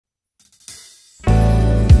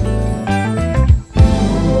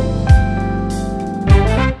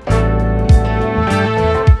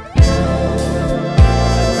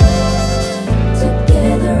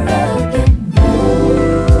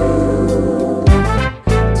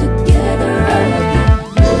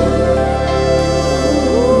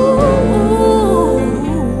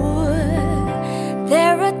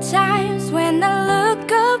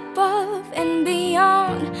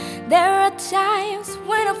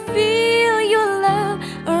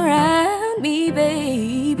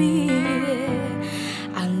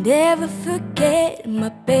never forget my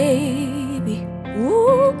baby.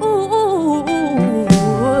 Ooh,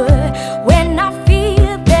 when I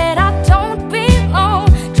feel that I don't belong,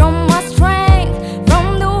 draw my strength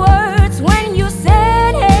from the words when you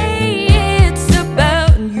said, hey, it's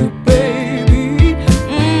about you, baby.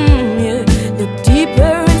 Yeah. Look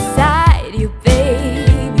deeper inside you,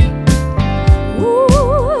 baby.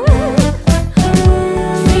 Ooh.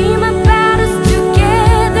 Dream about us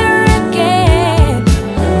together again.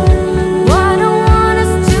 What I want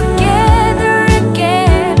us together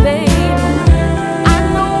again, baby. I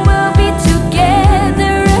know we'll be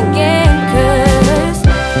together again, 'cause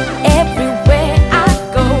everywhere I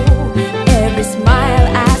go, every smile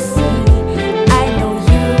I see, I know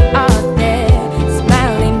you are there,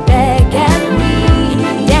 smiling back at me,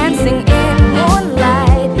 dancing in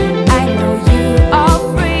moonlight. I know you are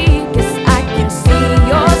free, 'cause I can see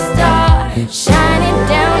your star shining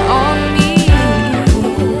down on me.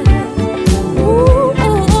 Ooh,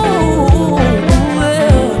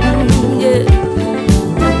 yeah.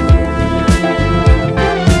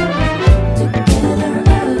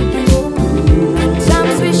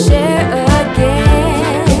 Times we share again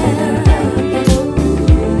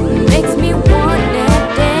makes me wanna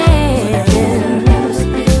dance.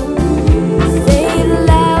 I say it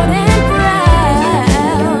loud and proud.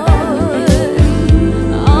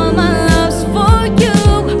 All my love's for you,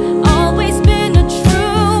 always been a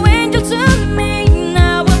true angel to me.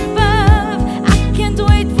 Now above, I can't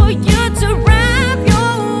wait for you to wrap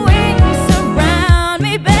your wings around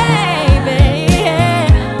me, baby.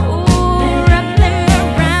 Ooh, wrap them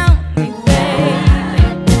around me, baby.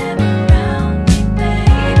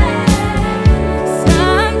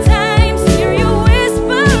 Sometimes hear you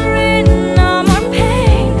whispering all my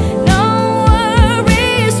pain. No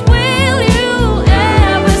worries, will you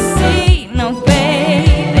ever see? No,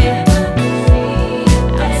 baby.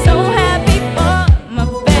 I'm so happy for my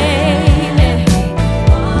baby.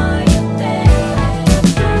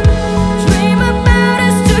 Dream about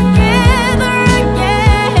us together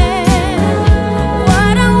again.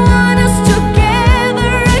 What I want us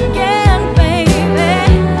together again, baby.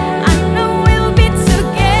 I know we'll be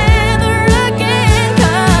together again,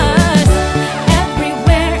 'cause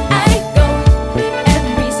everywhere I go,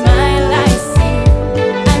 every smile I see,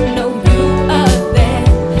 I know you are there,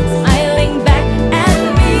 smiling back at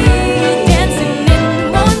me, dancing in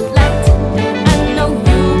moonlight. I know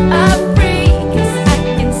you are free, 'cause I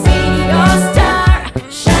can see your star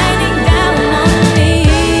shining down on me.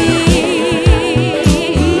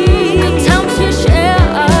 Times we share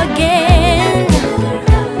again,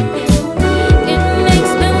 it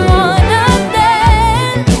makes me wanna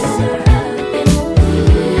dance.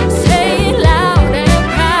 Say it loud and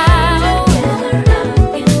proud.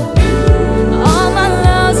 All my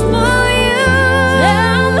love's for you.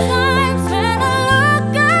 Sometimes when I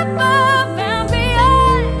look above and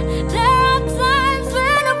beyond, there are times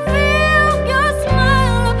when I feel your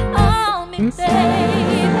smile on me,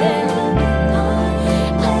 baby.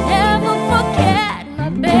 I'll never forget my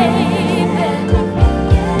baby.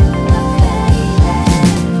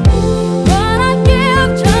 But I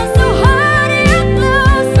give just to hold you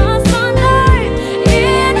close on Sunday.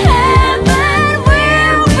 In heaven we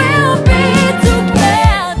will be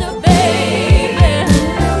together, baby.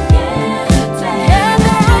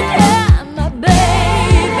 Together again, my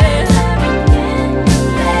baby.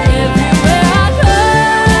 Everywhere I go,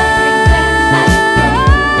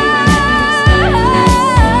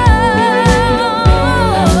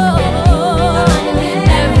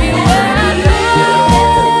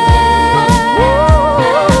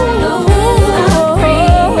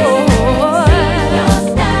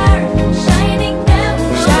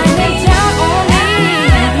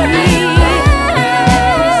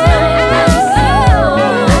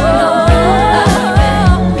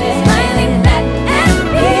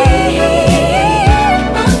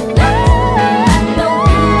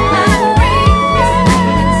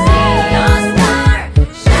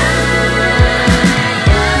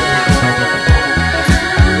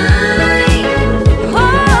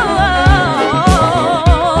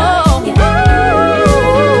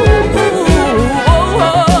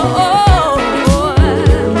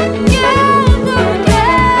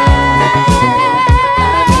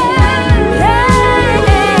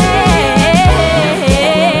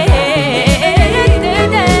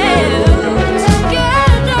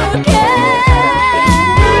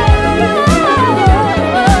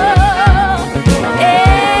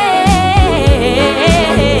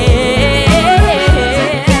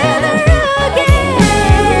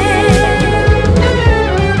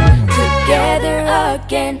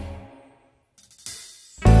 again.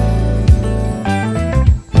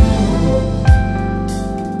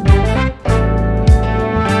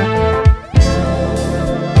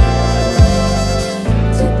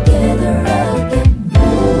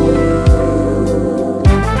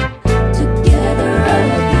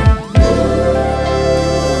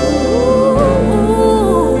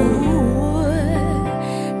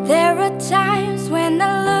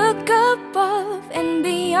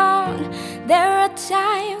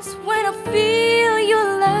 times when I feel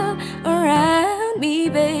your love around me,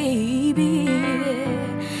 baby.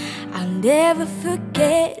 I'll never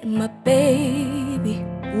forget my baby.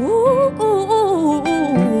 Ooh, ooh,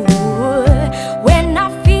 ooh, ooh.